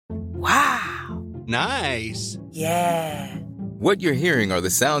Nice. Yeah. What you're hearing are the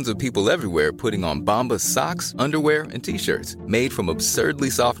sounds of people everywhere putting on Bombas socks, underwear, and T-shirts made from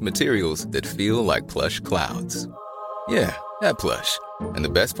absurdly soft materials that feel like plush clouds. Yeah, that plush. And the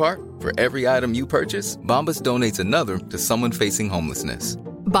best part? For every item you purchase, Bombas donates another to someone facing homelessness.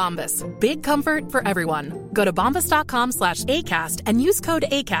 Bombas. Big comfort for everyone. Go to bombas.com/ACAST and use code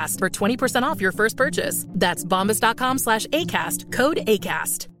ACAST for 20% off your first purchase. That's bombas.com/ACAST. Code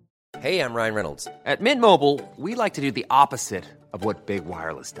ACAST. Hey, I'm Ryan Reynolds. At Mint Mobile, we like to do the opposite of what Big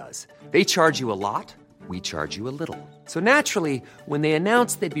Wireless does. They charge you a lot, we charge you a little. So naturally, when they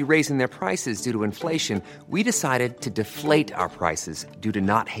announced they'd be raising their prices due to inflation, we decided to deflate our prices due to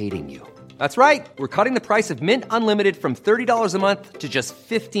not hating you. That's right. We're cutting the price of Mint Unlimited from $30 a month to just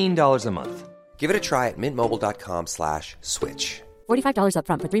 $15 a month. Give it a try at mintmobile.com/switch. $45 up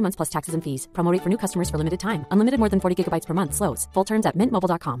front for 3 months plus taxes and fees. Promo rate for new customers for limited time. Unlimited more than 40 gigabytes per month. Slows full terms at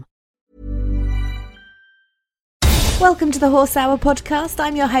mintmobile.com. Welcome to the Horse Hour podcast.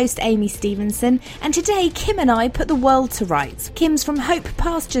 I'm your host, Amy Stevenson, and today Kim and I put the world to rights. Kim's from Hope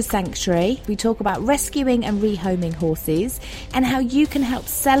Pasture Sanctuary. We talk about rescuing and rehoming horses and how you can help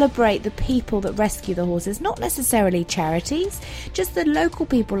celebrate the people that rescue the horses, not necessarily charities, just the local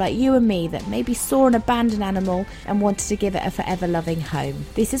people like you and me that maybe saw an abandoned animal and wanted to give it a forever loving home.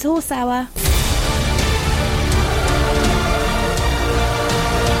 This is Horse Hour.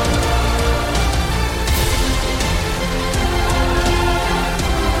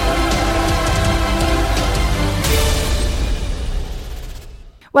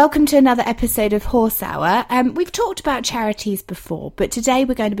 Welcome to another episode of Horse Hour. We've talked about charities before, but today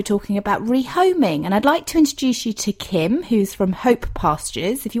we're going to be talking about rehoming. And I'd like to introduce you to Kim, who's from Hope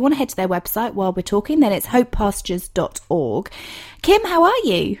Pastures. If you want to head to their website while we're talking, then it's hopepastures.org. Kim, how are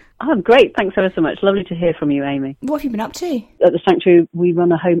you? I'm great. Thanks ever so much. Lovely to hear from you, Amy. What have you been up to? At the sanctuary, we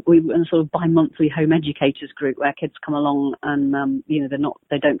run a sort of bi-monthly home educators group where kids come along and, they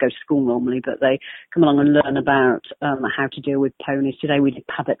don't go to school normally, but they come along and learn about how to deal with ponies. Today we did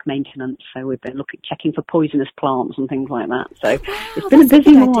paddock maintenance, so we've been checking for poisonous plants and things like that. So it's been a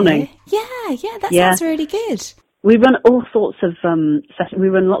busy morning. Yeah, that sounds really good. We run all sorts of we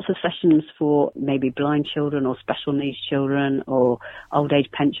run lots of sessions for maybe blind children or special needs children or old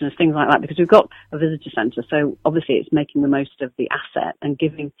age pensioners, things like that, because we've got a visitor centre. So obviously it's making the most of the asset and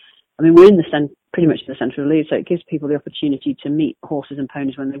giving. I mean, we're in pretty much in the centre of Leeds, so it gives people the opportunity to meet horses and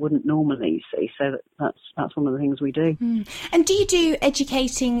ponies when they wouldn't normally, you see. So that's one of the things we do. And do you do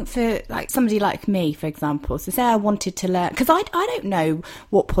educating for like somebody like me, for example? So say I wanted to learn, because I don't know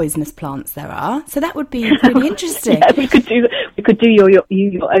what poisonous plants there are, so that would be really interesting. Yeah, we could do your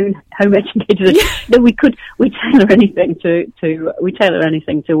own home educators. No, we tailor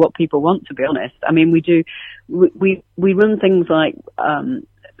anything to what people want. To be honest, I mean we run things like.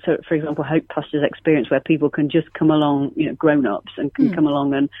 So, for example, Hope Pastures Experience, where people can just come along, grown-ups, and can come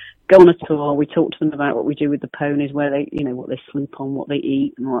along and go on a tour. We talk to them about what we do with the ponies, where they, what they sleep on, what they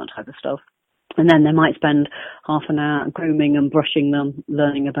eat, and all that type of stuff. And then they might spend half an hour grooming and brushing them,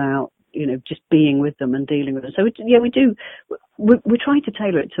 learning about, just being with them and dealing with them. So, we do. We're trying to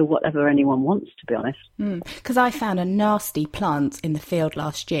tailor it to whatever anyone wants, to be honest. Because I found a nasty plant in the field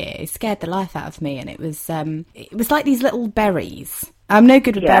last year. It scared the life out of me, and it was like these little berries. I'm no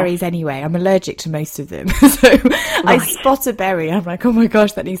good with berries anyway. I'm allergic to most of them. So I spot a berry. I'm like, oh my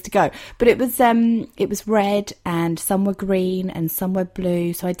gosh, that needs to go. But it was red, and some were green and some were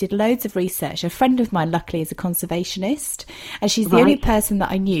blue. So I did loads of research. A friend of mine, luckily, is a conservationist, and she's the only person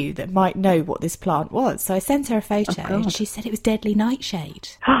that I knew that might know what this plant was. So I sent her a photo, and she said it was deadly nightshade.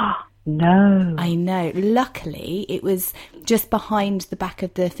 No. I know. Luckily, it was just behind the back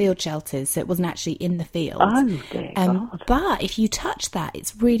of the field shelters, so it wasn't actually in the field. Oh, dear God. But if you touch that,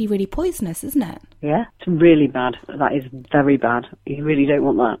 it's really, really poisonous, isn't it? Yeah, it's really bad. That is very bad. You really don't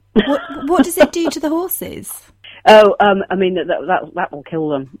want that. What does it do to the horses? Oh, I mean, that will kill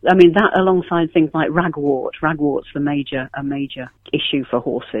them. I mean, that alongside things like ragwort. Ragwort's a major issue for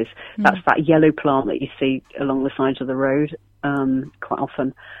horses. That's that yellow plant that you see along the sides of the road quite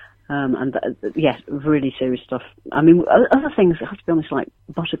often. Yes, really serious stuff. I mean, other things, I have to be honest, like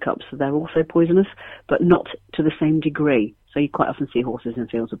buttercups, they're also poisonous, but not to the same degree. So you quite often see horses in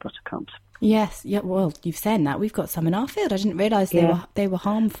fields of buttercups. Yes, yeah. Well, you've said that. We've got some in our field. I didn't realise they were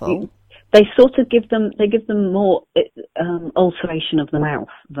harmful. They sort of give them more ulceration of the mouth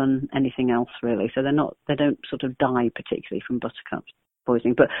than anything else, really. So they don't sort of die particularly from buttercup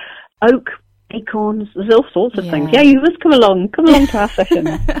poisoning. But oak, acorns, there's all sorts of things. Yeah, you must come along to our session.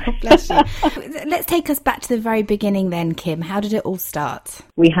 Oh, bless you. Let's take us back to the very beginning then, Kim. How did it all start?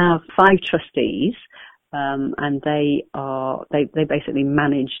 We have 5 trustees and they basically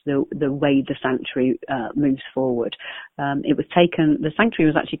manage the way the sanctuary moves forward. The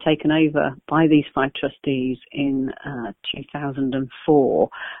sanctuary was actually taken over by these 5 trustees in 2004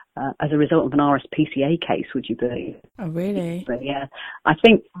 as a result of an RSPCA case, would you believe? Oh, really? But yeah, I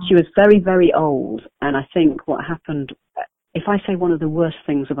think she was very, very old, and I think what happened, if I say one of the worst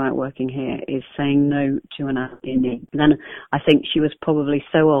things about working here is saying no to an animal in need, then I think she was probably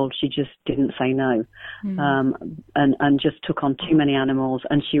so old she just didn't say no, and just took on too many animals.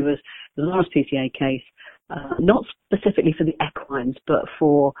 And it was an RSPCA case, not specifically for the equines, but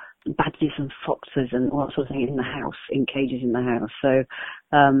for badgers and foxes and all that sort of thing in the house, in cages in the house. So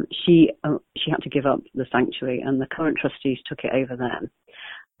she had to give up the sanctuary, and the current trustees took it over then.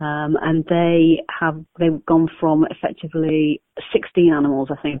 And they've gone from effectively 16 animals,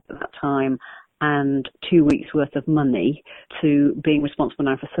 I think, at that time, and 2 weeks worth of money, to being responsible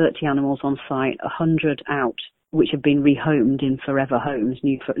now for 30 animals on site, 100 out, which have been rehomed in forever homes,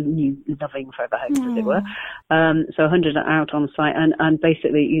 new loving forever homes, as it were. So 100 are out on site, and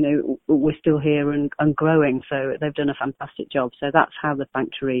basically, we're still here and growing. So they've done a fantastic job. So that's how the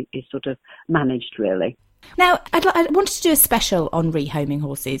sanctuary is sort of managed, really. Now, I wanted to do a special on rehoming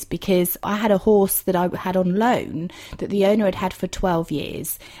horses, because I had a horse that I had on loan that the owner had had for 12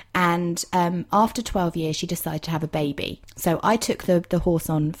 years. And after 12 years, she decided to have a baby. So I took the horse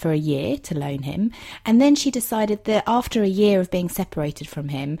on for a year to loan him. And then she decided that after a year of being separated from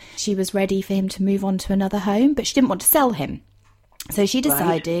him, she was ready for him to move on to another home, but she didn't want to sell him. So she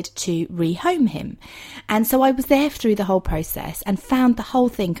decided to rehome him. And so I was there through the whole process and found the whole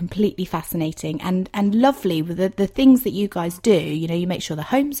thing completely fascinating and lovely with the things that you guys do. You make sure the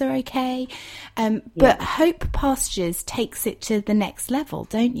homes are okay. But Hope Pastures takes it to the next level,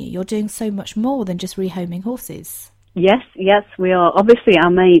 don't you? You're doing so much more than just rehoming horses. Yes, we are. Obviously,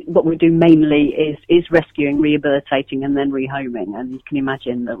 what we do mainly is rescuing, rehabilitating, and then rehoming. And you can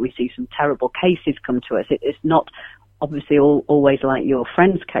imagine that we see some terrible cases come to us. It's not obviously always like your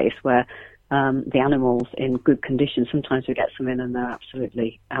friend's case, where the animals in good condition. Sometimes we get some in and they're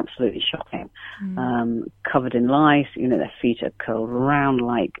absolutely shocking, covered in lice. Their feet are curled around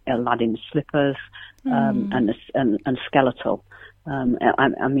like Aladdin's slippers, and skeletal.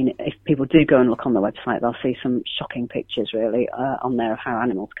 I mean, if people do go and look on the website, they'll see some shocking pictures, really, on there of how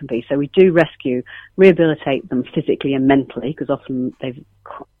animals can be. So we do rescue, rehabilitate them physically and mentally, because often they've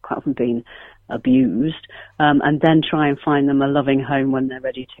quite often been abused, and then try and find them a loving home when they're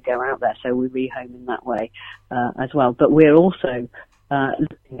ready to go out there. So we rehome in that way as well. But we're also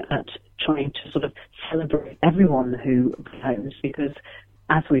looking at trying to sort of celebrate everyone who rehomes, because,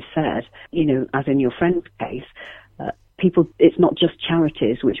 as we've said, as in your friend's case, people, it's not just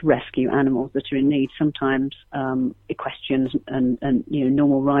charities which rescue animals that are in need. Sometimes equestrians and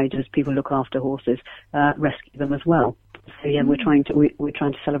normal riders, people look after horses, rescue them as well. So yeah, we're trying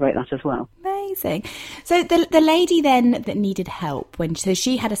to celebrate that as well. Amazing. So the lady then that needed help, so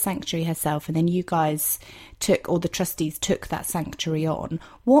she had a sanctuary herself, and then you guys the trustees took that sanctuary on.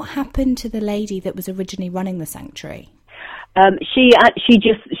 What happened to the lady that was originally running the sanctuary? She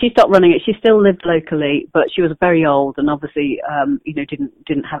stopped running it. She still lived locally, but she was very old, and obviously,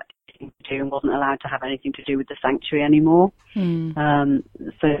 didn't have anything to do and wasn't allowed to have anything to do with the sanctuary anymore.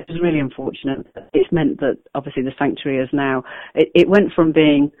 So it was really unfortunate. It's meant that obviously the sanctuary is now. It went from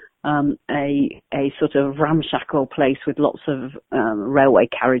being a sort of ramshackle place with lots of railway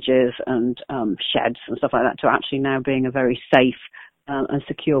carriages and sheds and stuff like that, to actually now being a very safe and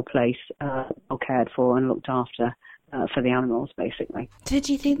secure place, well cared for and looked after. For the animals, basically. So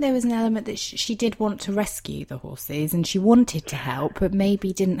do you think there was an element that she did want to rescue the horses and she wanted to help, but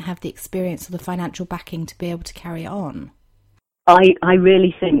maybe didn't have the experience or the financial backing to be able to carry it on? I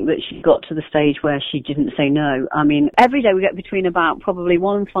really think that she got to the stage where she didn't say no. I mean, every day we get between about probably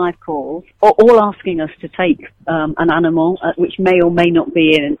 1 and 5 calls, all asking us to take an animal, which may or may not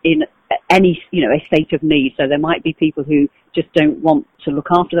be in any, a state of need. So there might be people who just don't want to look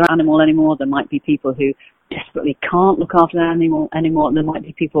after their animal anymore. There might be people who desperately can't look after their animal anymore. There might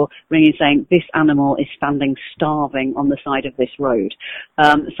be people ringing saying, this animal is standing starving on the side of this road.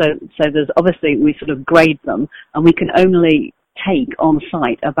 So there's obviously, we sort of grade them, and we can only take on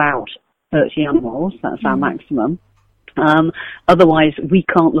site about 30 animals. That's our maximum. Otherwise, we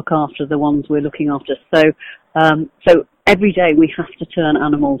can't look after the ones we're looking after. So every day we have to turn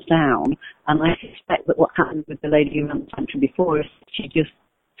animals down. And I suspect that what happened with the lady who ran the sanctuary before is she just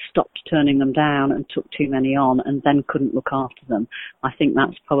stopped turning them down and took too many on, and then couldn't look after them. I think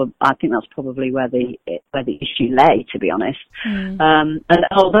that's probably where the issue lay, to be honest. And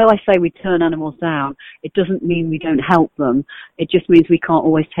although I say we turn animals down, it doesn't mean we don't help them. It just means we can't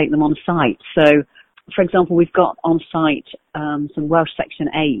always take them on site. So for example, we've got on site some Welsh Section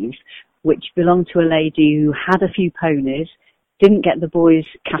A's, which belonged to a lady who had a few ponies, didn't get the boys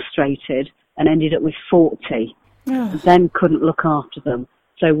castrated, and ended up with 40, then couldn't look after them.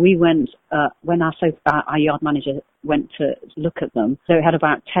 So we went, when our yard manager went to look at them, so it had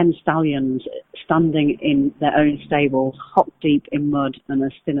about 10 stallions standing in their own stables, hop deep in mud and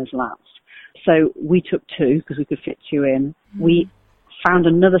as thin as laths. So we took 2 because we could fit 2 in. We found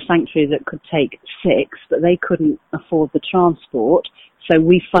another sanctuary that could take 6, but they couldn't afford the transport. So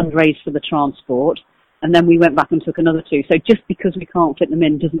we fundraised for the transport, and then we went back and took another 2. So just because we can't fit them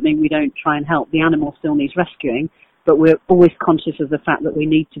in doesn't mean we don't try and help. The animal still needs rescuing, but we're always conscious of the fact that we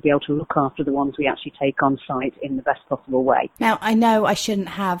need to be able to look after the ones we actually take on site in the best possible way. Now, I know I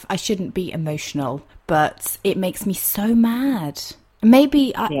shouldn't be emotional, but it makes me so mad.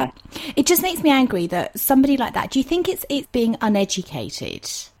 Maybe it just makes me angry that somebody like that. Do you think it's being uneducated?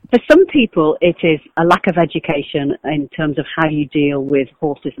 For some people, it is a lack of education in terms of how you deal with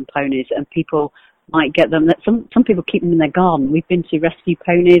horses and ponies, and people might get them. That some people keep them in their garden. We've been to rescue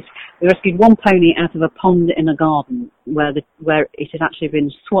ponies. We rescued one pony out of a pond in a garden where it had actually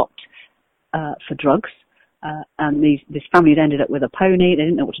been swapped for drugs. And this family had ended up with a pony. They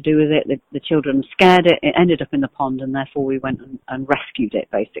didn't know what to do with it. The children scared it. It ended up in the pond, and therefore we went and rescued it,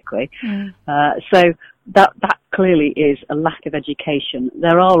 basically. So that clearly is a lack of education.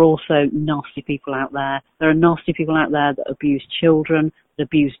 There are also nasty people out there. There are nasty people out there that abuse children, that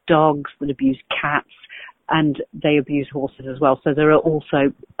abuse dogs, that abuse cats, and they abuse horses as well. So there are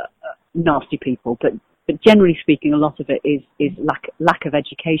also nasty people, but generally speaking, a lot of it is lack of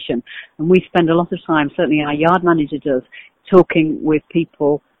education. And we spend a lot of time, certainly our yard manager does, talking with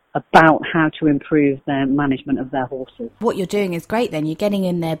people about how to improve their management of their horses. What you're doing is great then. You're getting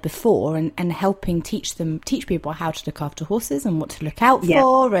in there before and helping teach people how to look after horses and what to look out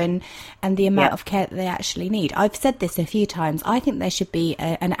for and the amount of care that they actually need. I've said this a few times. I think there should be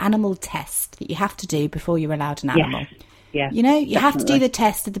an animal test that you have to do before you're allowed an animal. Yeah, you know, you have to do the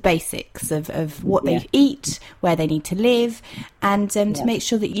test of the basics of what they eat, where they need to live, and to make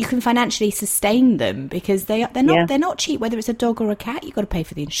sure that you can financially sustain them, because they're not cheap. Whether it's a dog or a cat, you've got to pay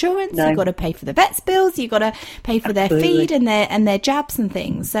for the insurance, you've got to pay for the vet's bills, you've got to pay for their feed and their jabs and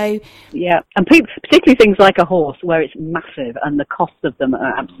things. So and particularly things like a horse, where it's massive and the costs of them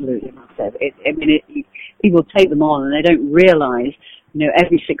are absolutely massive. People take them on and they don't realise. You know,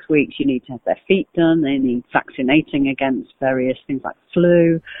 every 6 weeks you need to have their feet done. They need vaccinating against various things like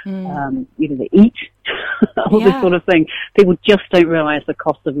flu. They eat, all this sort of thing. People just don't realise the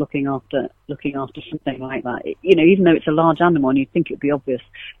cost of looking after something like that. You know, even though it's a large animal and you'd think it'd be obvious,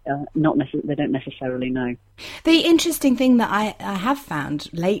 they don't necessarily know. The interesting thing that I have found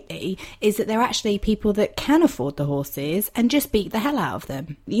lately is that there are actually people that can afford the horses and just beat the hell out of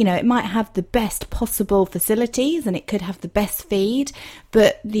them. You know, it might have the best possible facilities and it could have the best feed,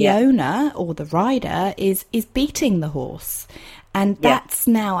 but the owner or the rider is beating the horse. And that's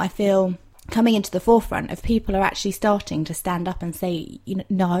now, I feel, coming into the forefront of people are actually starting to stand up and say,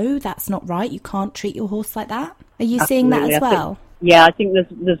 no, that's not right. You can't treat your horse like that. Are you seeing that as well? I think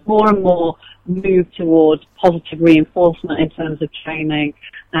there's more and more move towards positive reinforcement in terms of training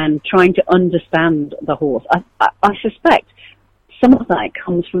and trying to understand the horse. I suspect some of that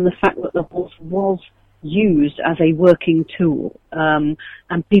comes from the fact that the horse was used as a working tool. And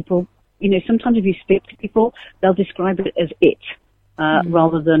people, sometimes if you speak to people, they'll describe it as it.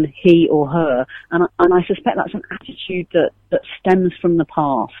 Rather than he or her. And I suspect that's an attitude that stems from the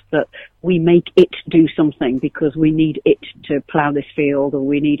past, that we make it do something because we need it to plough this field, or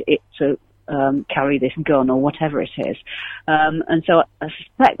we need it to carry this gun, or whatever it is. And so I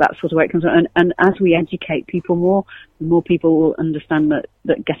suspect that's sort of where it comes from. And as we educate people more, the more people will understand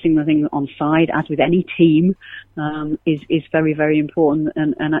that getting the thing on side, as with any team, is very, very important,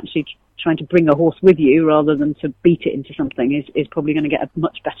 and actually trying to bring a horse with you rather than to beat it into something is probably going to get a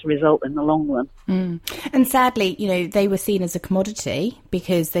much better result in the long run. And sadly, they were seen as a commodity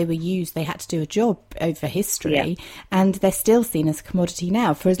because they were used, they had to do a job over history, and they're still seen as a commodity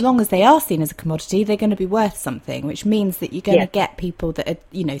now. For as long as they are seen as a commodity, they're going to be worth something, which means that you're going to get people that are,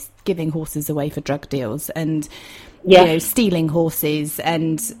 giving horses away for drug deals and stealing horses,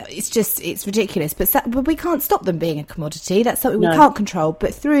 and it's ridiculous. But we can't stop them being a commodity. That's something we can't control.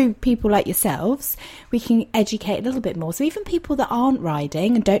 But through people like yourselves, we can educate a little bit more. So even people that aren't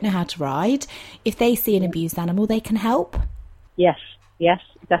riding and don't know how to ride, if they see an abused animal, they can help. Yes,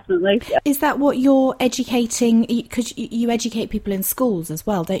 definitely. Is that what you're educating? Because you educate people in schools as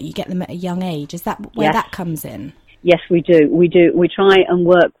well, don't you? Get them at a young age. Is that where that comes in? Yes, we do. We try and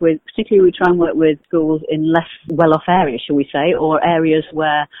work with schools in less well-off areas, shall we say, or areas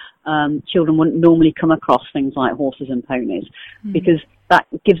where children wouldn't normally come across things like horses and ponies, because that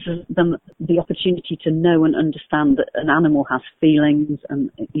gives them the opportunity to know and understand that an animal has feelings,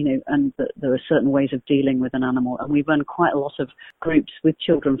 and and that there are certain ways of dealing with an animal. And we run quite a lot of groups with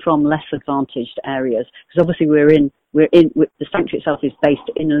children from less advantaged areas, because obviously the sanctuary itself is based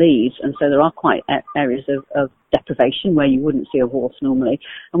in Leeds, and so there are quite areas of deprivation where you wouldn't see a horse normally.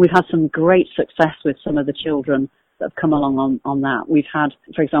 And we've had some great success with some of the children that have come along on that. We've had,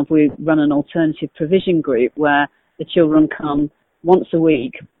 for example, we run an alternative provision group where the children come once a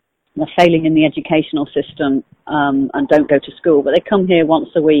week. They're failing in the educational system and don't go to school, but they come here once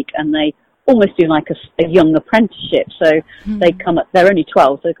a week and they almost do like a young apprenticeship. So they come they're only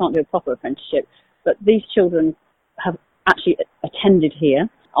 12, so they can't do a proper apprenticeship. But these children have actually attended here.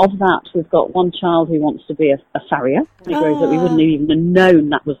 Of that, we've got one child who wants to be a farrier. When he grows up, we wouldn't even have known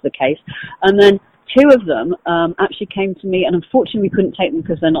that was the case. And then two of them actually came to me, and unfortunately we couldn't take them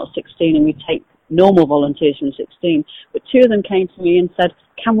because they're not 16, and we take normal volunteers from 16. But two of them came to me and said,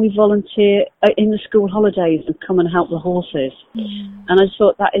 can we volunteer in the school holidays and come and help the horses? And I just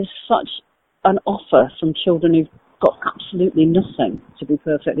thought that is such an offer from children who've got absolutely nothing, to be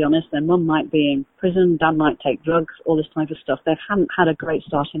perfectly honest. Their mum might be in prison, dad might take drugs, all this type of stuff. They haven't had a great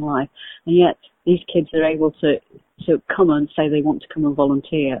start in life, and yet these kids are able to come and say they want to come and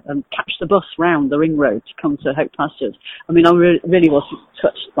volunteer and catch the bus round the ring road to come to Hope Pastures. I mean, I really was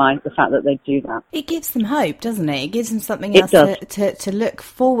touched by the fact that they do that. It gives them hope, doesn't it? It gives them something else to look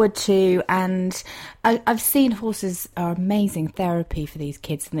forward to. And I've seen horses are amazing therapy for these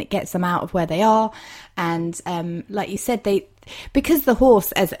kids, and it gets them out of where they are. And like you said, because the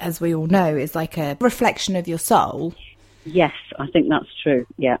horse, as we all know, is like a reflection of your soul. Yes, I think that's true,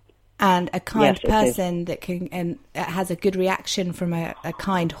 yeah. And a kind person that can and has a good reaction from a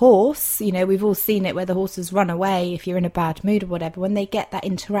kind horse. You know, we've all seen it where the horses run away if you're in a bad mood or whatever. When they get that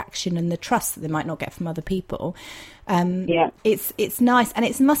interaction and the trust that they might not get from other people, it's nice. And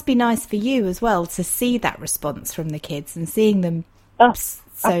it must be nice for you as well to see that response from the kids and seeing them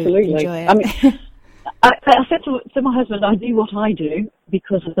absolutely enjoy it. I mean, I said to my husband, I do what I do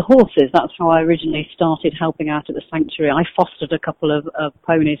because of the horses. That's how I originally started helping out at the sanctuary. I fostered a couple of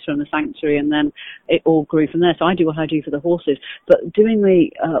ponies from the sanctuary, and then it all grew from there. So I do what I do for the horses. But doing the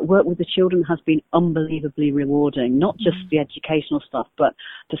work with the children has been unbelievably rewarding, not just the educational stuff, but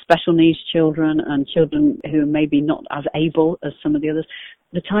the special needs children and children who are maybe not as able as some of the others.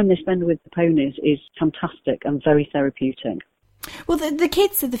 The time they spend with the ponies is fantastic and very therapeutic. Well, the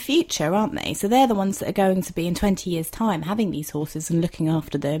kids are the future, aren't they? So they're the ones that are going to be in 20 years' time having these horses and looking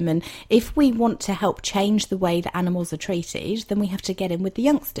after them. And if we want to help change the way that animals are treated, then we have to get in with the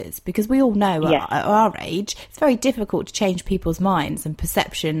youngsters, because we all know at our age, it's very difficult to change people's minds and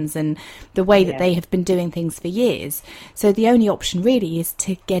perceptions and the way that they have been doing things for years. So the only option really is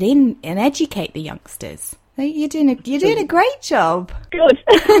to get in and educate the youngsters. You're doing a great job. Good.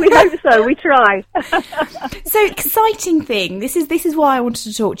 We hope so. We try. So exciting thing. This is why I wanted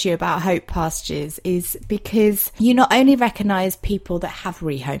to talk to you about Hope Pastures, is because you not only recognise people that have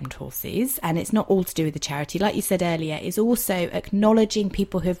rehomed horses, and it's not all to do with the charity, like you said earlier, is also acknowledging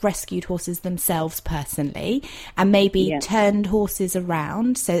people who have rescued horses themselves personally and maybe turned horses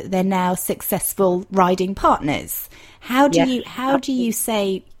around so that they're now successful riding partners. How do you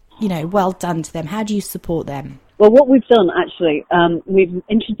say, you know, well done to them? How do you support them? Well, what we've done, actually, we've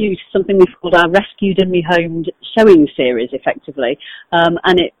introduced something we've called our Rescued and Rehomed showing series, effectively.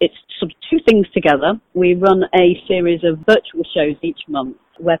 And it's sort of two things together. We run a series of virtual shows each month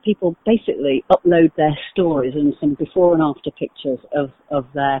where people basically upload their stories and some before and after pictures of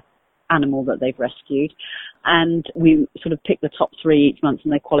their animal that they've rescued. And we sort of pick the top 3 each month,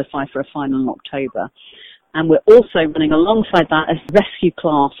 and they qualify for a final in October. And we're also running alongside that a rescue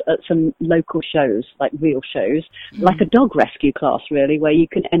class at some local shows, like real shows, like a dog rescue class, really, where you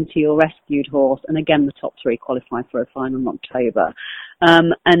can enter your rescued horse. And again, the top 3 qualify for a final in October.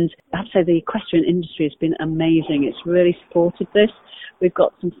 And I have to say the equestrian industry has been amazing. It's really supported this. We've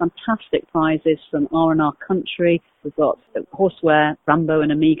got some fantastic prizes from R&R Country. We've got horseware, Rambo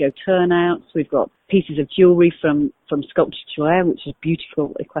and Amigo turnouts. We've got pieces of jewellery from Sculpture to Air, which is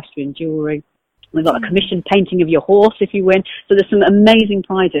beautiful equestrian jewellery. We've got a commissioned painting of your horse if you win. So there's some amazing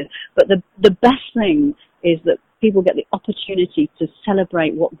prizes. But the best thing is that people get the opportunity to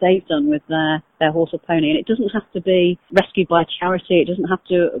celebrate what they've done with their horse or pony. And it doesn't have to be rescued by a charity. It doesn't have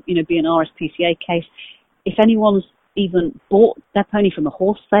to, be an RSPCA case. If anyone's even bought their pony from a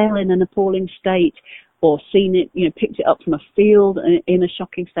horse sale in an appalling state, or seen it, picked it up from a field in a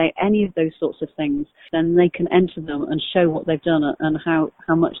shocking state, any of those sorts of things, then they can enter them and show what they've done and how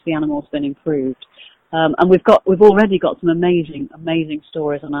much the animal's been improved. And we've already got some amazing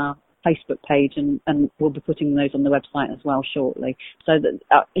stories on our Facebook page, and we'll be putting those on the website as well shortly. So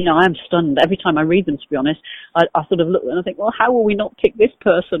that, I'm stunned every time I read them, to be honest. I sort of look and I think, well, how will we not pick this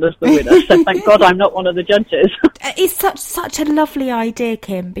person as the winner? So thank God I'm not one of the judges. It's such a lovely idea,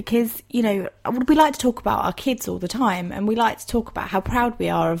 Kim, because, we like to talk about our kids all the time, and we like to talk about how proud we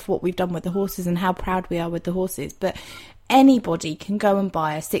are of what we've done with the horses and how proud we are with the horses. But anybody can go and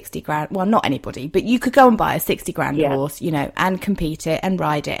buy a 60 grand, well, not anybody, but you could go and buy a 60 grand horse, and compete it and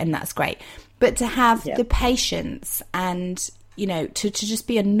ride it, and that's great. But to have the patience and, to just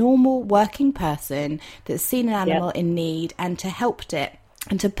be a normal working person that's seen an animal in need and to help it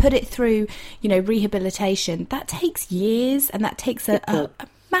and to put it through, rehabilitation, that takes years, and that takes a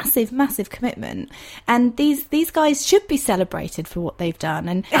massive commitment. And these guys should be celebrated for what they've done,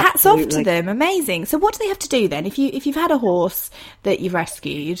 and hats off to them. Amazing. So what do they have to do then if you've had a horse that you've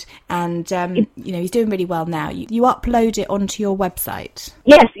rescued and he's doing really well now, you upload it onto your website?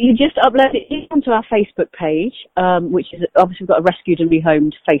 Yes, you just upload it onto our Facebook page, which is obviously we've got a Rescued and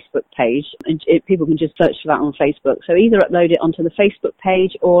Rehomed Facebook page, and people can just search for that on Facebook. So either upload it onto the Facebook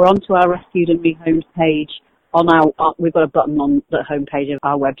page or onto our Rescued and Rehomed page. We've got a button on the homepage of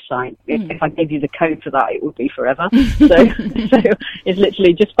our website. If I gave you the code for that, it would be forever. So it's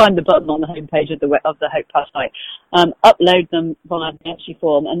literally just find the button on the homepage of the Hope Pass site, upload them via the entry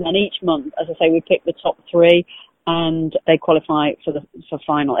form, and then each month, as I say, we pick the top 3, and they qualify for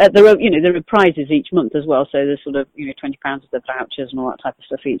final. There are prizes each month as well. So there's sort of £20 of the vouchers and all that type of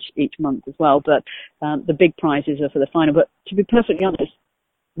stuff each month as well. But the big prizes are for the final. But to be perfectly honest,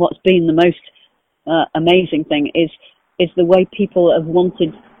 what's been the most amazing thing is the way people have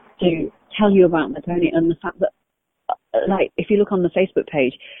wanted to tell you about the pony, and the fact that, like, if you look on the Facebook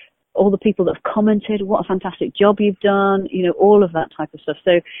page, all the people that have commented, what a fantastic job you've done, all of that type of stuff.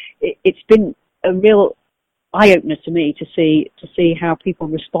 So it's been a real eye-opener to me to see how people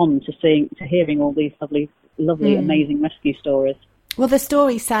respond to hearing all these lovely, amazing rescue stories. Well, the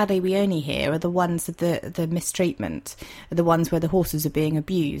stories, sadly, we only hear are the ones of the mistreatment, are the ones where the horses are being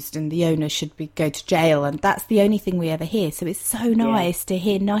abused and the owners should go to jail, and that's the only thing we ever hear. So it's so nice to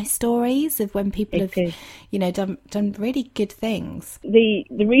hear nice stories of when people have, done really good things. The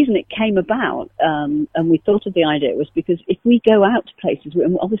reason it came about, and we thought of the idea, was because if we go out to places,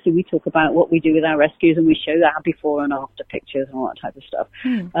 and obviously we talk about what we do with our rescues and we show our before and after pictures and all that type of stuff,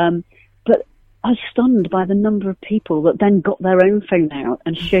 but I was stunned by the number of people that then got their own phone out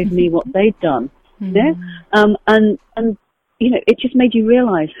and showed me what they'd done. And it just made you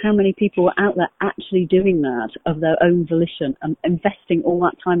realise how many people were out there actually doing that of their own volition and investing all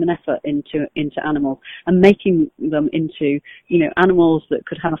that time and effort into animals and making them into, animals that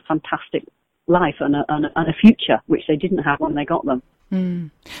could have a fantastic life and a future, which they didn't have when they got them.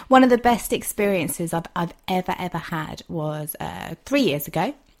 One of the best experiences I've ever had was 3 years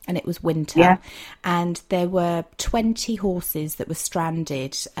ago. And it was winter, and there were 20 horses that were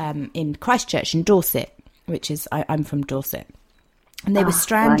stranded in Christchurch in Dorset, which is, I'm from Dorset. And they were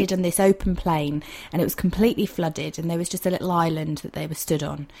stranded on this open plain, and it was completely flooded, and there was just a little island that they were stood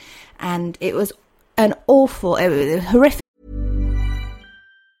on. And it was it was horrific.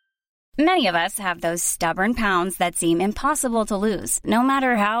 Many of us have those stubborn pounds that seem impossible to lose, no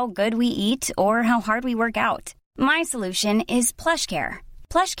matter how good we eat or how hard we work out. My solution is PlushCare.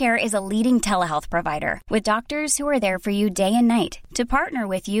 PlushCare is a leading telehealth provider with doctors who are there for you day and night to partner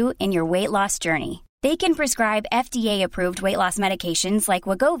with you in your weight loss journey. They can prescribe FDA-approved weight loss medications like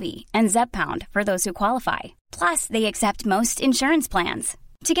Wegovy and Zepbound for those who qualify. Plus, they accept most insurance plans.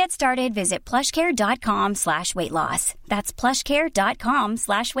 To get started, visit plushcare.com/weightloss. That's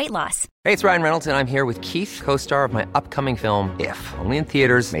plushcare.com/weightloss. Hey, it's Ryan Reynolds, and I'm here with Keith, co-star of my upcoming film, If, only in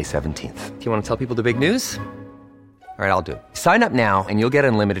theaters May 17th. Do you want to tell people the big news? All right, I'll do it. Sign up now and you'll get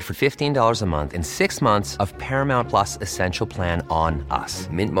unlimited for $15 a month and 6 months of Paramount Plus Essential Plan on us.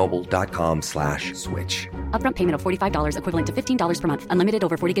 MintMobile.com/switch. Upfront payment of $45 equivalent to $15 per month. Unlimited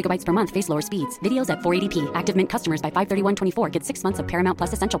over 40 gigabytes per month. Face lower speeds. Videos at 480p. Active Mint customers by 531.24 get 6 months of Paramount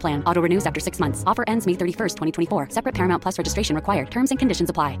Plus Essential Plan. Auto renews after 6 months. Offer ends May 31st, 2024. Separate Paramount Plus registration required. Terms and conditions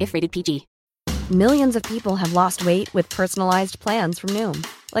apply if rated PG. Millions of people have lost weight with personalized plans from Noom.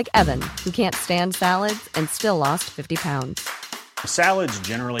 Like Evan, who can't stand salads and still lost 50 pounds. Salads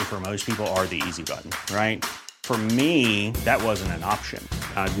generally for most people are the easy button, right? For me, that wasn't an option.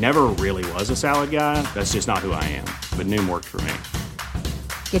 I never really was a salad guy. That's just not who I am. But Noom worked for me.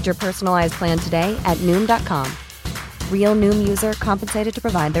 Get your personalized plan today at Noom.com. Real Noom user compensated to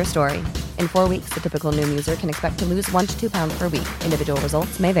provide their story. In 4 weeks, the typical Noom user can expect to lose 1 to 2 pounds per week. Individual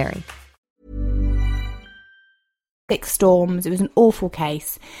results may vary. horrific storms. It was an awful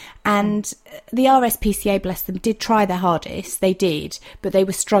case. And the RSPCA, bless them, did try their hardest. They did, but they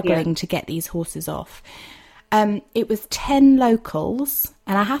were struggling to get these horses off. It was 10 locals,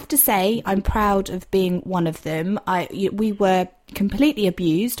 and I have to say I'm proud of being one of them. We were completely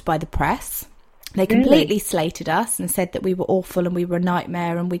abused by the press. They completely slated us and said that we were awful and we were a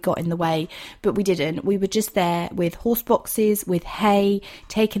nightmare and we got in the way, but we didn't. We were just there with horse boxes, with hay,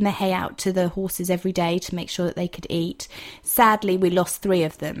 taking the hay out to the horses every day to make sure that they could eat. Sadly, we lost 3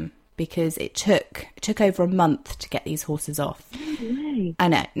 of them because it took over a month to get these horses off. Really? I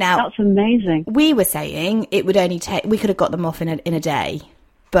know. Now, that's amazing. We were saying it would only take, we could have got them off in a day.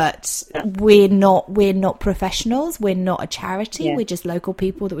 But we're not professionals. We're not a charity. Yeah. We're just local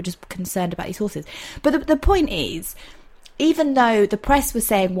people that were just concerned about these horses. But the point is, even though the press was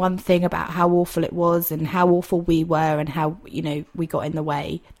saying one thing about how awful it was and how awful we were and how, we got in the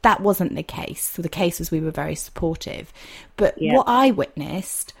way, that wasn't the case. So the case was we were very supportive. But what I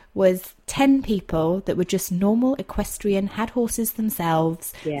witnessed was 10 people that were just normal equestrian, had horses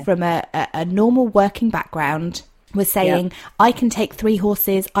themselves from a normal working background, was saying, I can take 3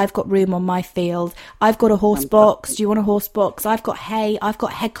 horses, I've got room on my field, I've got a horse box, do you want a horse box, I've got hay, I've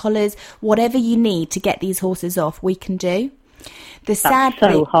got head collars, whatever you need to get these horses off, we can do. That's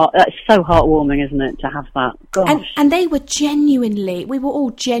so heartwarming, isn't it, to have that? Gosh. And they were we were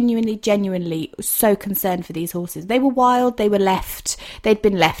all genuinely so concerned for these horses. They were wild, they'd been left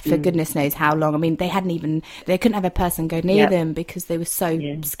for goodness knows how long. I mean, they couldn't have a person go near them because they were so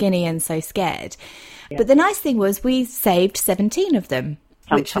skinny and so scared. But the nice thing was we saved 17 of them.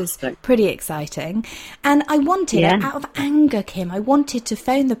 Fantastic. Which was pretty exciting. And I wanted, out of anger, Kim, I wanted to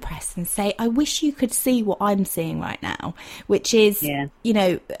phone the press and say, I wish you could see what I'm seeing right now, which is,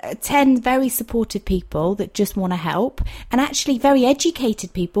 10 very supportive people that just want to help, and actually very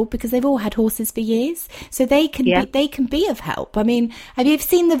educated people because they've all had horses for years. So they can be of help. I mean, have you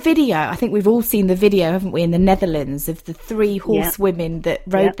seen the video? I think we've all seen the video, haven't we, in the Netherlands of the 3 horse women that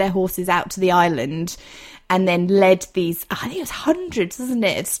rode their horses out to the island and then led these, I think it was hundreds, isn't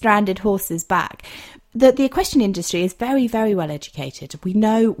it, of stranded horses back. The equestrian industry is very, very well educated. We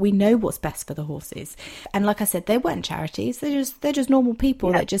know what's best for the horses. And like I said, they weren't charities. They're just normal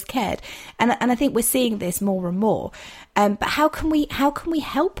people that just cared. And I think we're seeing this more and more. But how can we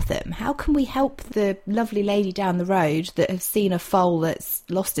help them? How can we help the lovely lady down the road that has seen a foal that's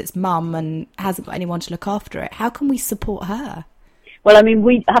lost its mum and hasn't got anyone to look after it? How can we support her? Well, I mean,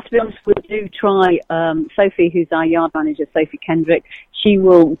 we have to be honest, we do try, Sophie, who's our yard manager, Sophie Kendrick, she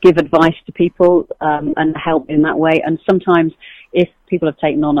will give advice to people and help in that way. And sometimes if people have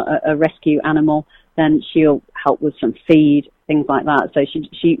taken on a rescue animal, then she'll help with some feed, things like that. So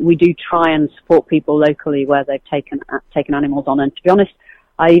we do try and support people locally where they've taken animals on. And to be honest,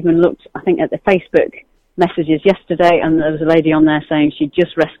 I even looked, I think, at the Facebook messages yesterday, and there was a lady on there saying she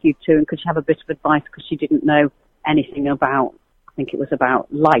just rescued 2 and could she have a bit of advice because she didn't know anything about, I think it was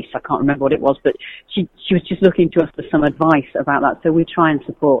about lice. I can't remember what it was, but she was just looking to us for some advice about that. So we try and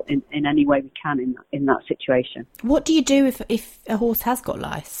support in any way we can in that situation. What do you do if a horse has got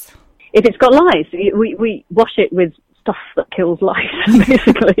lice? If it's got lice, we wash it with stuff that kills lice,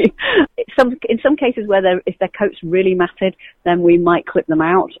 basically. In some cases where if their coat's really matted, then we might clip them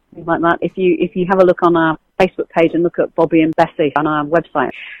out, things like that. If you have a look on our Facebook page and look at Bobby and Bessie on our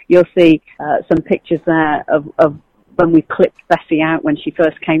website, you'll see some pictures there of when we clipped Bessie out when she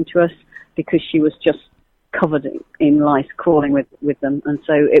first came to us, because she was just covered in lice crawling with them, and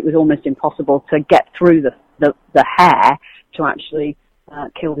so it was almost impossible to get through the hair to actually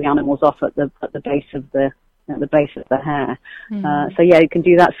kill the animals off at the base of the hair. So you can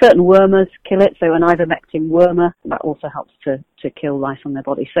do that. Certain wormers kill it, so an ivermectin wormer, that also helps to kill lice on their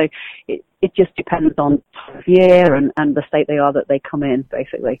body. So it just depends on time of year and the state they are that they come in,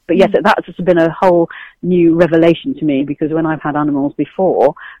 basically. But yes, that's just been a whole new revelation to me, because when I've had animals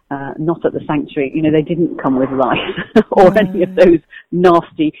before, not at the sanctuary, they didn't come with lice or any of those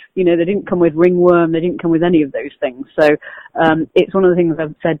nasty, they didn't come with ringworm, they didn't come with any of those things. So it's one of the things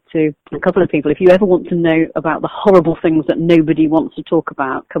I've said to a couple of people: if you ever want to know about the horrible things that nobody wants to talk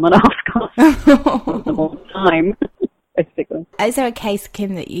about, come and ask us all the time. Basically. Is there a case,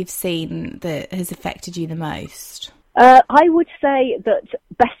 Kim, that you've seen that has affected you the most? I would say that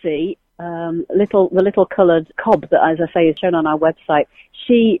Bessie, the little coloured cob that, as I say, is shown on our website,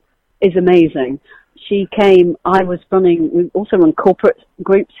 she is amazing. She came, we also run corporate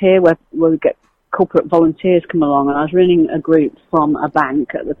groups here where we get corporate volunteers come along, and I was running a group from a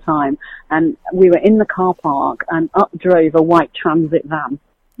bank at the time, and we were in the car park, and up drove a white transit van.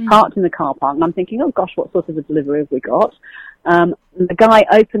 Parked in the car park, and I'm thinking, oh gosh, what sort of a delivery have we got? The guy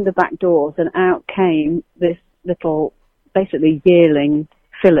opened the back doors, and out came this little, basically yearling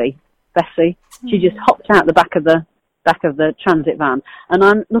filly, Bessie. She just hopped out the back of the transit van, and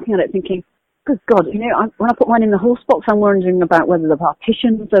I'm looking at it thinking, good God, you know, when I put mine in the horse box, I'm wondering about whether the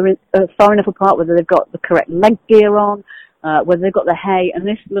partitions are far enough apart, whether they've got the correct leg gear on, whether they've got the hay, and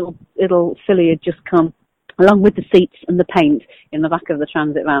this little filly had just come along with the seats and the paint in the back of the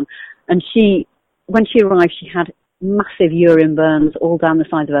transit van. And when she arrived, she had massive urine burns all down the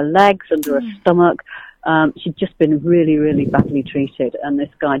sides of her legs, under her stomach. She'd just been really, really badly treated, and this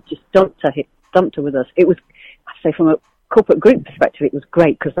guy just dumped her with us. It was, I'd say, from a corporate group perspective, it was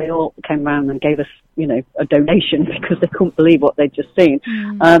great because they all came round and gave us, you know, a donation because they couldn't believe what they'd just seen.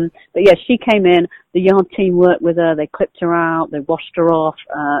 But yeah, she came in, the yard team worked with her, they clipped her out, they washed her off,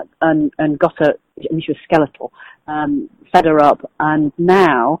 and got her, I mean, she was skeletal, fed her up, and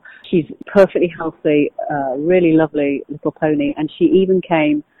now she's perfectly healthy, really lovely little pony, and she even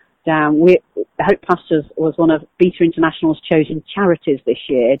came down. Hope Pastures was one of Beta International's chosen charities this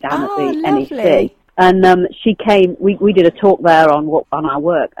year down at the NEC. And she came. We did a talk there on our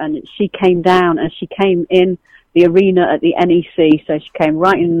work, and she came down and she came in the arena at the NEC. So she came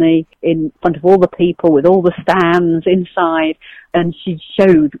right in front of all the people with all the stands inside, and she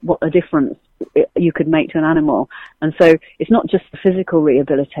showed what a difference you could make to an animal. And so it's not just the physical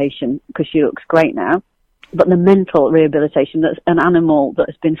rehabilitation, because she looks great now, but the mental rehabilitation that an animal that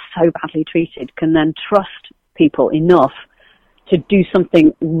has been so badly treated can then trust people enough to do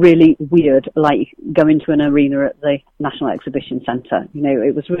something really weird, like go into an arena at the National Exhibition Centre. You know,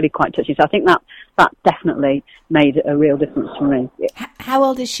 it was really quite touching. So I think that definitely made a real difference for me. How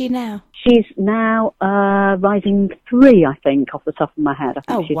old is she now? She's now rising 3, I think, off the top of my head. I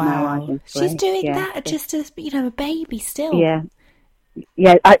think she's now rising 3. She's doing that just as, you know, a baby still. Yeah.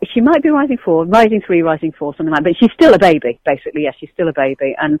 Yeah, she might be rising 4, rising 3, rising 4, something like that. But she's still a baby, basically. Yes, she's still a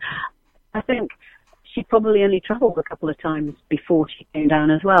baby. And I think she probably only travelled a couple of times before she came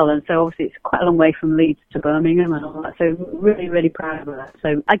down as well. And so obviously it's quite a long way from Leeds to Birmingham and all that. So really, really proud of her.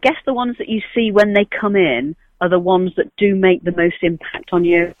 So I guess the ones that you see when they come in are the ones that do make the most impact on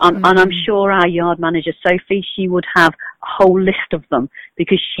you. And I'm sure our yard manager, Sophie, she would have a whole list of them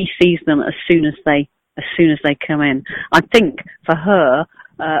because she sees them as soon as they come in. I think for her,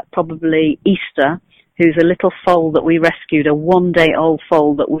 probably Easter, who's a little foal that we rescued, a 1-day-old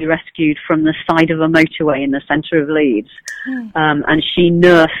foal that we rescued from the side of a motorway in the centre of Leeds. And she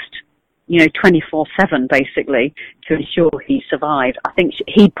nursed, you know, 24/7 basically to ensure he survived. I think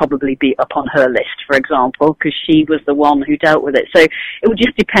he'd probably be up on her list, for example, because she was the one who dealt with it. So it would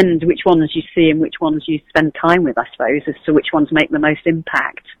just depend which ones you see and which ones you spend time with, I suppose, as to which ones make the most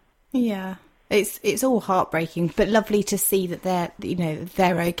impact. Yeah. It's all heartbreaking, but lovely to see that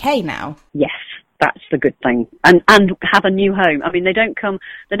they're okay now. Yes, that's the good thing, and have a new home. I mean, they don't come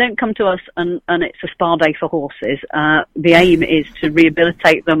to us and it's a spa day for horses. The aim is to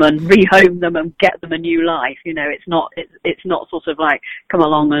rehabilitate them and rehome them and get them a new life. You know, it's not sort of like come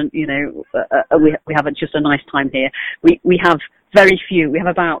along and, you know, we have just a nice time here. We have very few. We have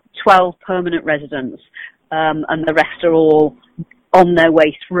about 12 permanent residents, and the rest are all on their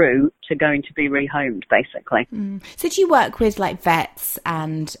way through to going to be rehomed, basically. So do you work with like vets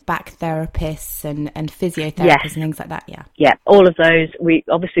and back therapists and physiotherapists and things like that? Yeah, all of those. We've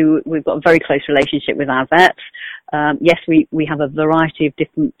got a very close relationship with our vets. Yes, we have a variety of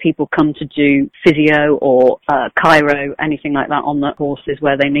different people come to do physio or chiro, anything like that on the horses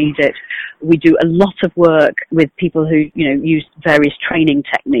where they need it. We do a lot of work with people who, you know, use various training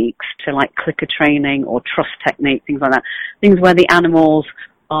techniques, so like clicker training or trust technique, things like that. Things where the animals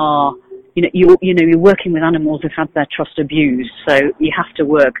are, you're working with animals who've had their trust abused, so you have to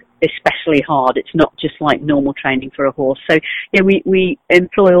work especially hard. It's not just like normal training for a horse. So yeah, we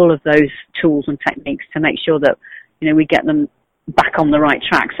employ all of those tools and techniques to make sure that, you know, we get them back on the right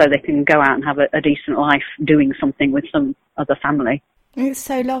track so they can go out and have a decent life doing something with some other family. It's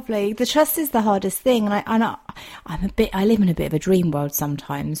so lovely. The trust is the hardest thing, and I live in a bit of a dream world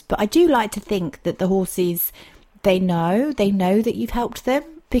sometimes, but I do like to think that the horses, they know that you've helped them,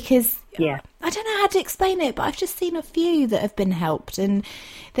 because I don't know how to explain it, but I've just seen a few that have been helped, and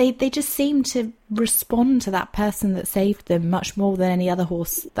they just seem to respond to that person that saved them much more than any other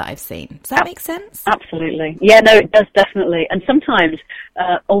horse that I've seen. Does that make sense? Absolutely. Yeah, no, it does, definitely. And sometimes,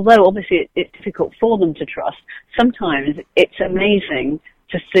 although obviously it's difficult for them to trust, sometimes it's amazing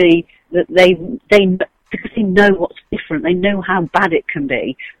to see that they because they know what's different, they know how bad it can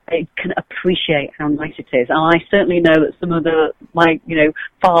be, they can appreciate how nice it is. And I certainly know that some of my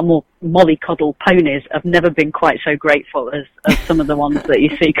far more mollycoddle ponies have never been quite so grateful as some of the ones that you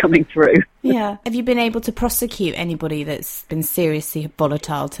see coming through. Yeah. Have you been able to prosecute anybody that's been seriously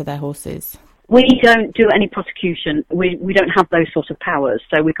volatile to their horses? We don't do any prosecution. We don't have those sort of powers,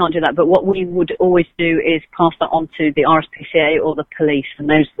 so we can't do that. But what we would always do is pass that on to the RSPCA or the police, and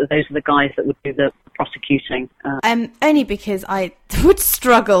those are the guys that would do the prosecuting. Only because I would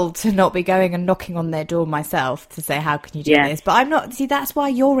struggle to not be going and knocking on their door myself to say, how can you do this? But I'm not. See, that's why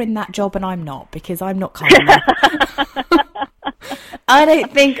you're in that job and I'm not, because I'm not kind enough. I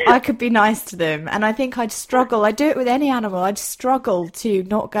don't think I could be nice to them, and I think I'd struggle. I do it with any animal. I'd struggle to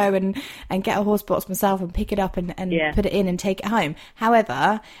not go and get a horse box myself and pick it up and put it in and take it home.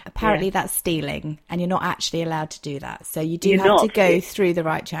 However, apparently that's stealing, and you're not actually allowed to do that. So you do have to go through the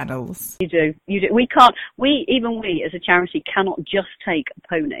right channels. You do. We can't. We as a charity cannot just take a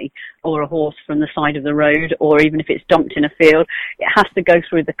pony or a horse from the side of the road, or even if it's dumped in a field. It has to go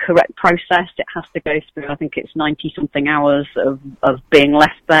through the correct process. It has to go through, I think it's 90-something hours of being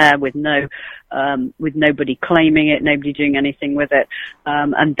left there with nobody claiming it, nobody doing anything with it.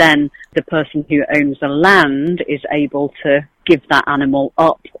 And then the person who owns the land is able to give that animal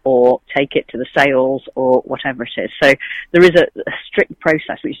up or take it to the sales or whatever it is. So there is a strict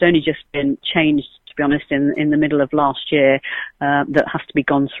process which has only just been changed, to be honest, in the middle of last year, that has to be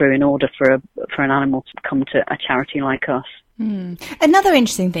gone through in order for an animal to come to a charity like us. Another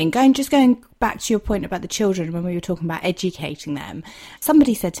interesting thing, going back to your point about the children when we were talking about educating them,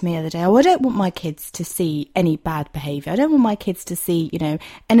 somebody said to me the other day, I don't want my kids to see any bad behaviour. I don't want my kids to see,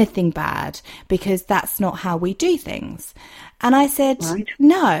 anything bad, because that's not how we do things. And I said,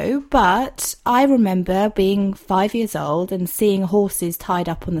 no, but I remember being 5 years old and seeing horses tied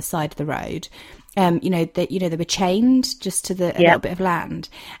up on the side of the road. They were chained just to a little bit of land.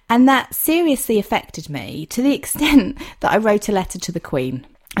 And that seriously affected me to the extent that I wrote a letter to the Queen.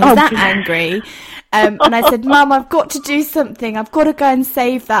 I was that angry. And I said, Mum, I've got to do something. I've got to go and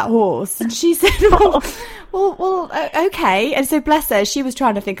save that horse. And she said, well, okay. And so bless her, she was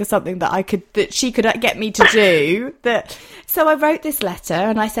trying to think of something that she could get me to do. So I wrote this letter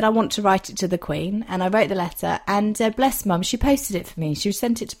and I said, I want to write it to the Queen. And I wrote the letter, and bless Mum, she posted it for me. She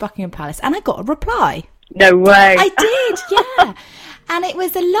sent it to Buckingham Palace and I got a reply. No way. I did, yeah. And it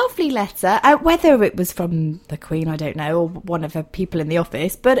was a lovely letter, whether it was from the Queen, I don't know, or one of the people in the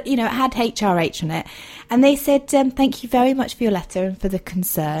office, but, it had HRH on it. And they said, thank you very much for your letter and for the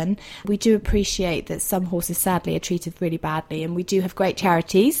concern. We do appreciate that some horses, sadly, are treated really badly, and we do have great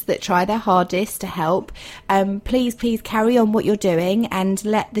charities that try their hardest to help. Please carry on what you're doing and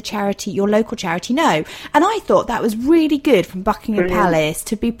let the charity, your local charity, know. And I thought that was really good from Buckingham Palace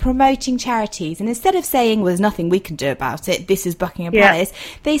to be promoting charities. And instead of saying, well, there's nothing we can do about it, this is Buckingham Palace,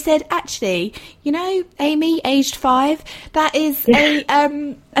 they said, actually, Amy, aged 5, that is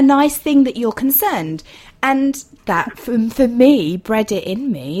a nice thing that you're concerned. And that, for me, bred it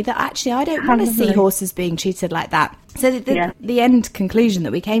in me that actually I don't want to see horses being treated like that. So the end conclusion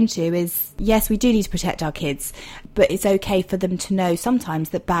that we came to is, yes, we do need to protect our kids, but it's okay for them to know sometimes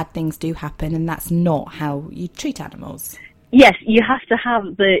that bad things do happen, and that's not how you treat animals. Yes, you have to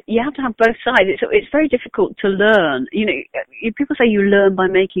have both sides. It's very difficult to learn. People say you learn by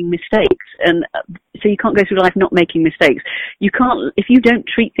making mistakes, and so you can't go through life not making mistakes. You can't, if you don't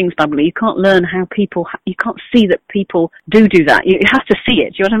treat things badly, you can't learn how you can't see that people do that. You have to see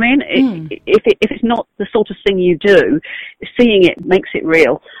it. Do you know what I mean? If it's not the sort of thing you do, seeing it makes it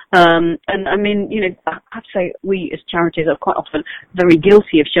real. And I mean, I have to say, we as charities are quite often very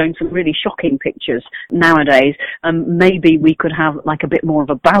guilty of showing some really shocking pictures nowadays. Maybe we could have like a bit more of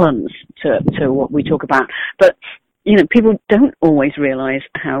a balance to what we talk about. But, people don't always realise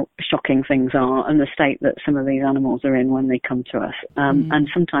how shocking things are and the state that some of these animals are in when they come to us. And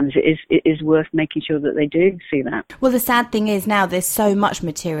sometimes it is worth making sure that they do see that. Well, the sad thing is now there's so much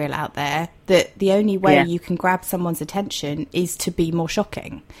material out there that the only way you can grab someone's attention is to be more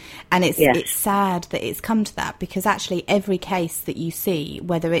shocking. And it's sad that it's come to that, because actually every case that you see,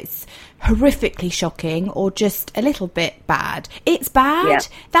 whether it's horrifically shocking or just a little bit bad, it's bad. Yeah.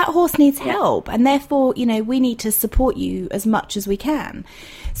 That horse needs help, and therefore, we need to support you as much as we can.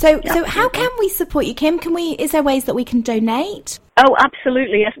 So how can we support you, Kim? Is there ways that we can donate? Oh,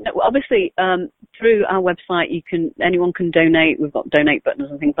 absolutely. Yes. No, obviously, through our website, anyone can donate. We've got donate buttons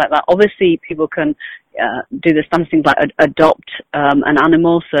and things like that. Obviously, people can do the standard things like adopt an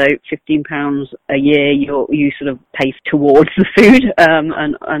animal. So £15 a year, you sort of pay towards the food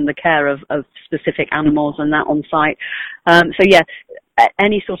and the care of specific animals and that on site.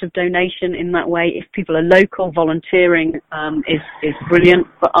 Any sort of donation in that way, if people are local, volunteering is brilliant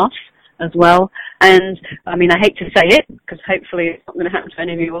for us as well. And I mean, I hate to say it, because hopefully it's not going to happen to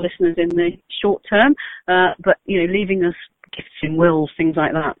any of your listeners in the short term, but leaving us gifts in wills, things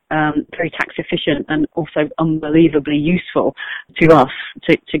like that. Very tax efficient and also unbelievably useful to us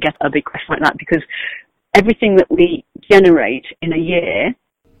to get a bequest like that, because everything that we generate in a year,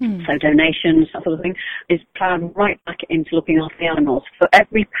 so donations, that sort of thing, is ploughed right back into looking after the animals. For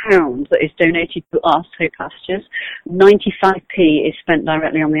every pound that is donated to us, Hope Pastures, 95p is spent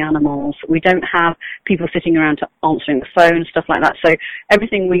directly on the animals. We don't have people sitting around answering the phone, stuff like that. So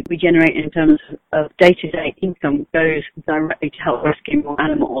everything we generate in terms of day-to-day income goes directly to help rescue more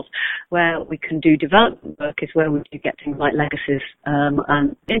animals. Where we can do development work is where we do get things like legacies.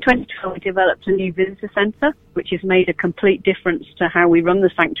 And in 2012, we developed a new visitor centre, which has made a complete difference to how we run the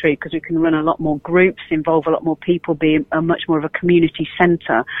sanctuary, because we can run a lot more groups, involve a lot more people, be a much more of a community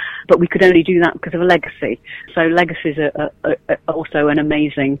centre. But we could only do that because of a legacy. So legacies are also an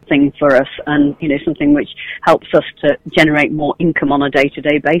amazing thing for us, and something which helps us to generate more income on a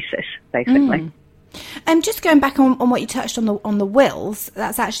day-to-day basis, basically. And just going back on what you touched on the wills,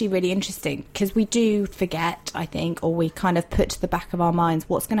 that's actually really interesting, because we do forget, I think, or we kind of put to the back of our minds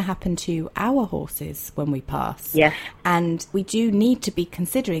what's going to happen to our horses when we pass. Yes. And we do need to be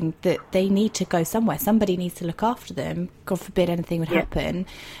considering that they need to go somewhere. Somebody needs to look after them. God forbid anything would happen.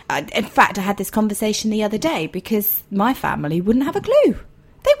 In fact, I had this conversation the other day because my family wouldn't have a clue.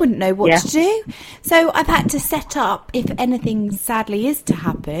 They wouldn't know what to do. So I've had to set up, if anything sadly is to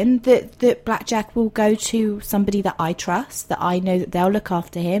happen, that Blackjack will go to somebody that I trust, that I know that they'll look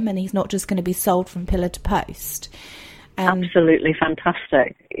after him, and he's not just going to be sold from pillar to post. Absolutely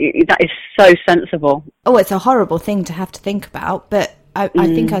fantastic. That is so sensible. Oh, it's a horrible thing to have to think about, but I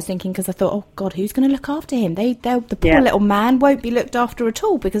think I was thinking, because I thought, oh God, who's going to look after him? The poor little man won't be looked after at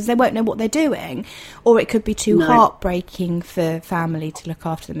all, because they won't know what they're doing, or it could be too heartbreaking for family to look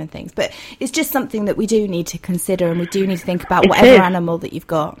after them and things. But it's just something that we do need to consider, and we do need to think about whatever animal that you've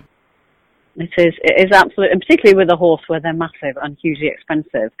got. It is absolutely, and particularly with a horse where they're massive and hugely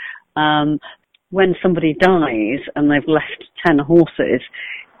expensive. When somebody dies and they've left 10 horses,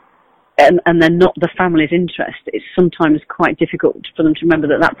 and they're not the family's interest, it's sometimes quite difficult for them to remember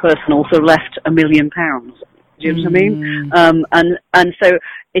that person also left £1 million. Do you know what I mean? And so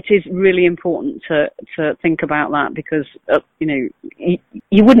it is really important to think about that, because you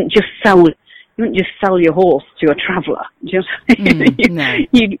wouldn't just sell your horse to a traveller. Do you know what I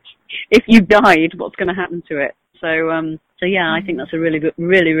mean? If you died, what's going to happen to it? So yeah, I think that's a really good,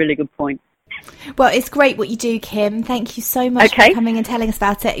 really, really good point. Well, it's great what you do, Kim. Thank you so much for coming and telling us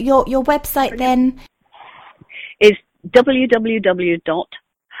about it. Your website then is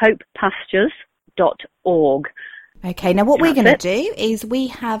www.hopepastures.org. Okay, now what we're going to do is we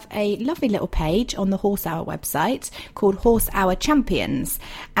have a lovely little page on the Horse Hour website called Horse Hour Champions,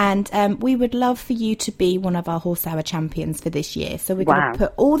 and we would love for you to be one of our Horse Hour champions for this year. So we're going to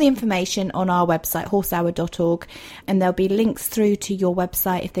put all the information on our website, horsehour.org, and there'll be links through to your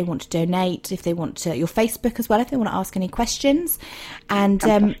website if they want to donate, if they want to, your Facebook as well, if they want to ask any questions, and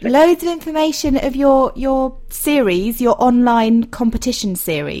loads of information of your series, your online competition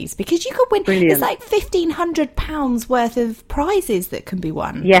series, because you could win. Brilliant. It's like £1,500 worth of prizes that can be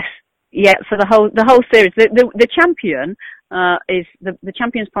won. Yes, so the whole series. The champion is the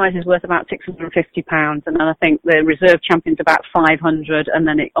champion's prize is worth about £650, and then I think the reserve champion's about £500, and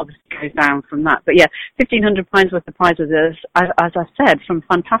then it obviously goes down from that. But yeah, £1,500 worth of prizes, as I said, from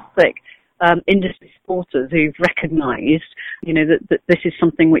fantastic industry supporters who've recognised, that this is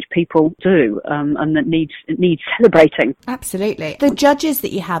something which people do, and that needs celebrating. Absolutely. The judges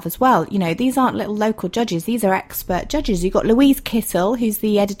that you have as well, these aren't little local judges, these are expert judges. You've got Louise Kittle, who's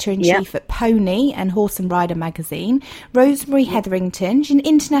the editor-in-chief at Pony and Horse and Rider magazine. Rosemary Hetherington, she's an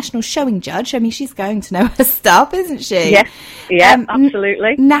international showing judge. I mean, she's going to know her stuff, isn't she? Yeah,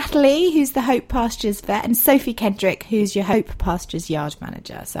 absolutely. Natalie, who's the Hope Pastures vet, and Sophie Kendrick, who's your Hope Pastures yard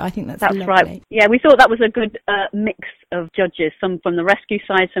manager. So I think that's lovely. Right. Yeah, we thought that was a good mix of judges, some from the rescue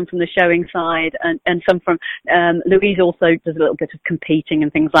side, some from the showing side, and some from Louise also does a little bit of competing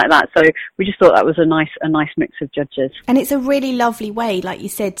and things like that. So we just thought that was a nice mix of judges. And it's a really lovely way, like you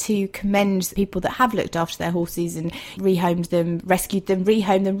said, to commend people that have looked after their horses and rehomed them, rescued them,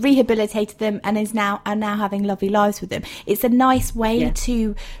 rehomed them, rehabilitated them, and are now having lovely lives with them. It's a nice way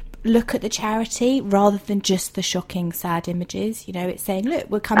to look at the charity rather than just the shocking, sad images. It's saying, look,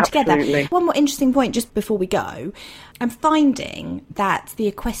 we'll come together. One more interesting point just before we go. I'm finding that the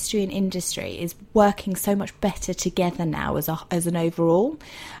equestrian industry is working so much better together now as an overall.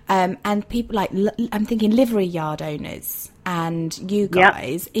 And people like, I'm thinking livery yard owners and you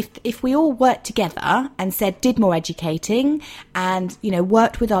guys, if we all worked together and did more educating and,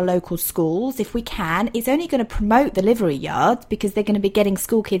 worked with our local schools, if we can, it's only going to promote the livery yards because they're going to be getting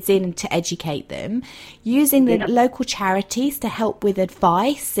school kids in to educate them, using the local charities to help with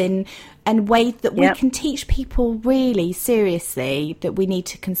advice and ways that we can teach people really seriously that we need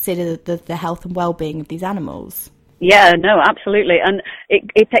to consider the health and well-being of these animals. Yeah, no, absolutely. And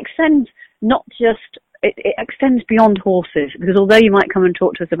it extends not just, it extends beyond horses, because although you might come and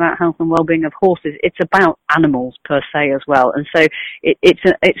talk to us about health and well-being of horses, it's about animals per se as well. And so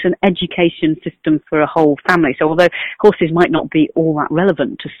it's an education system for a whole family. So although horses might not be all that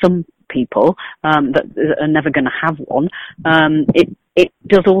relevant to some people that are never going to have one, it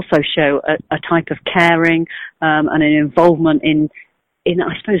does also show a type of caring and an involvement in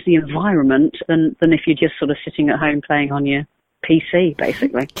I suppose the environment than if you're just sort of sitting at home playing on your PC,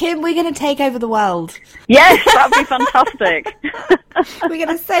 basically. Kim, we're going to take over the world. Yes, that'd be fantastic. We're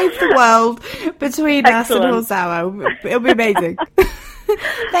going to save the world between us and Horse Hour. It'll be amazing.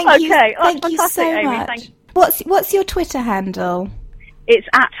 Thank you so Amy. much. What's your Twitter handle? It's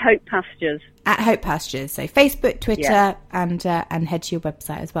at Hope Pastures. At Hope Pastures. So Facebook, Twitter, and head to your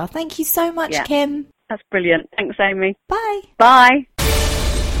website as well. Thank you so much, Kim. That's brilliant. Thanks, Amy. Bye. Bye.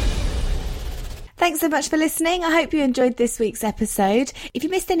 Thanks so much for listening. I hope you enjoyed this week's episode. If you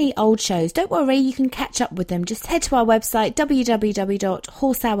missed any old shows, don't worry, you can catch up with them. Just head to our website,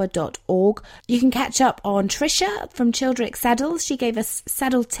 www.horsehour.org. You can catch up on Trisha from Childrick Saddles. She gave us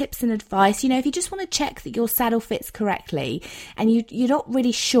saddle tips and advice. If you just want to check that your saddle fits correctly and you're not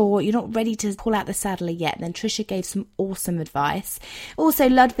really sure, you're not ready to pull out the saddler yet, then Trisha gave some awesome advice. Also,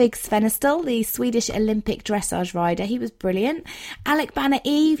 Ludwig Svennestel, the Swedish Olympic dressage rider, he was brilliant. Alec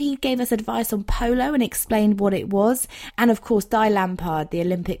Banner-Eve, he gave us advice on polo and explained what it was. And of course, Di Lampard, the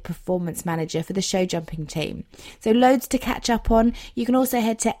Olympic performance manager for the show jumping team. So loads to catch up on. You can also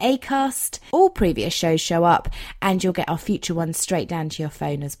head to Acast. All previous shows show up and you'll get our future ones straight down to your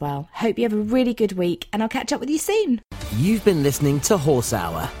phone as well. Hope you have a really good week and I'll catch up with you soon. You've been listening to Horse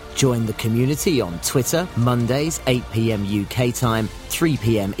Hour. Join the community on Twitter, Mondays, 8 p.m. UK time, 3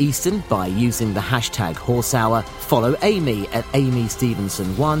 p.m. Eastern by using the hashtag HorseHour. Follow Amy at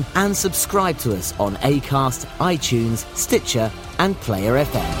AmyStevenson1 and subscribe to us on Acast, iTunes, Stitcher and Player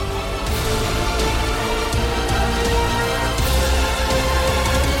FM.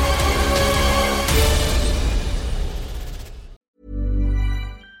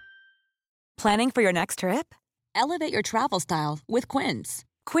 Planning for your next trip? Elevate your travel style with Quince.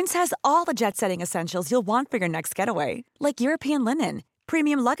 Quince has all the jet-setting essentials you'll want for your next getaway, like European linen,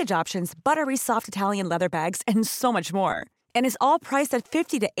 premium luggage options, buttery soft Italian leather bags, and so much more. And is all priced at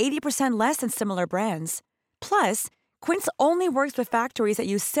 50 to 80% less than similar brands. Plus, Quince only works with factories that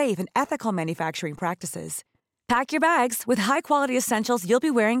use safe and ethical manufacturing practices. Pack your bags with high-quality essentials you'll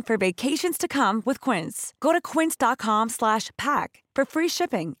be wearing for vacations to come with Quince. Go to quince.com/pack for free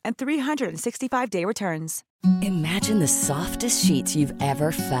shipping and 365-day returns. Imagine the softest sheets you've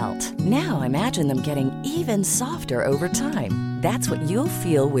ever felt. Now imagine them getting even softer over time. That's what you'll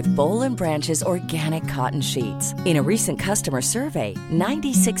feel with Boll & Branch's organic cotton sheets. In a recent customer survey,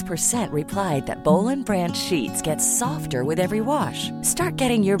 96% replied that Boll & Branch sheets get softer with every wash. Start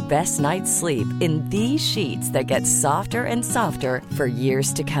getting your best night's sleep in these sheets that get softer and softer for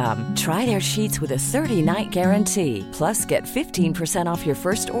years to come. Try their sheets with a 30-night guarantee. Plus, get 15% off your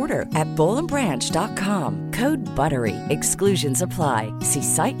first order at bollandbranch.com. Code BUTTERY. Exclusions apply. See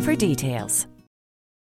site for details.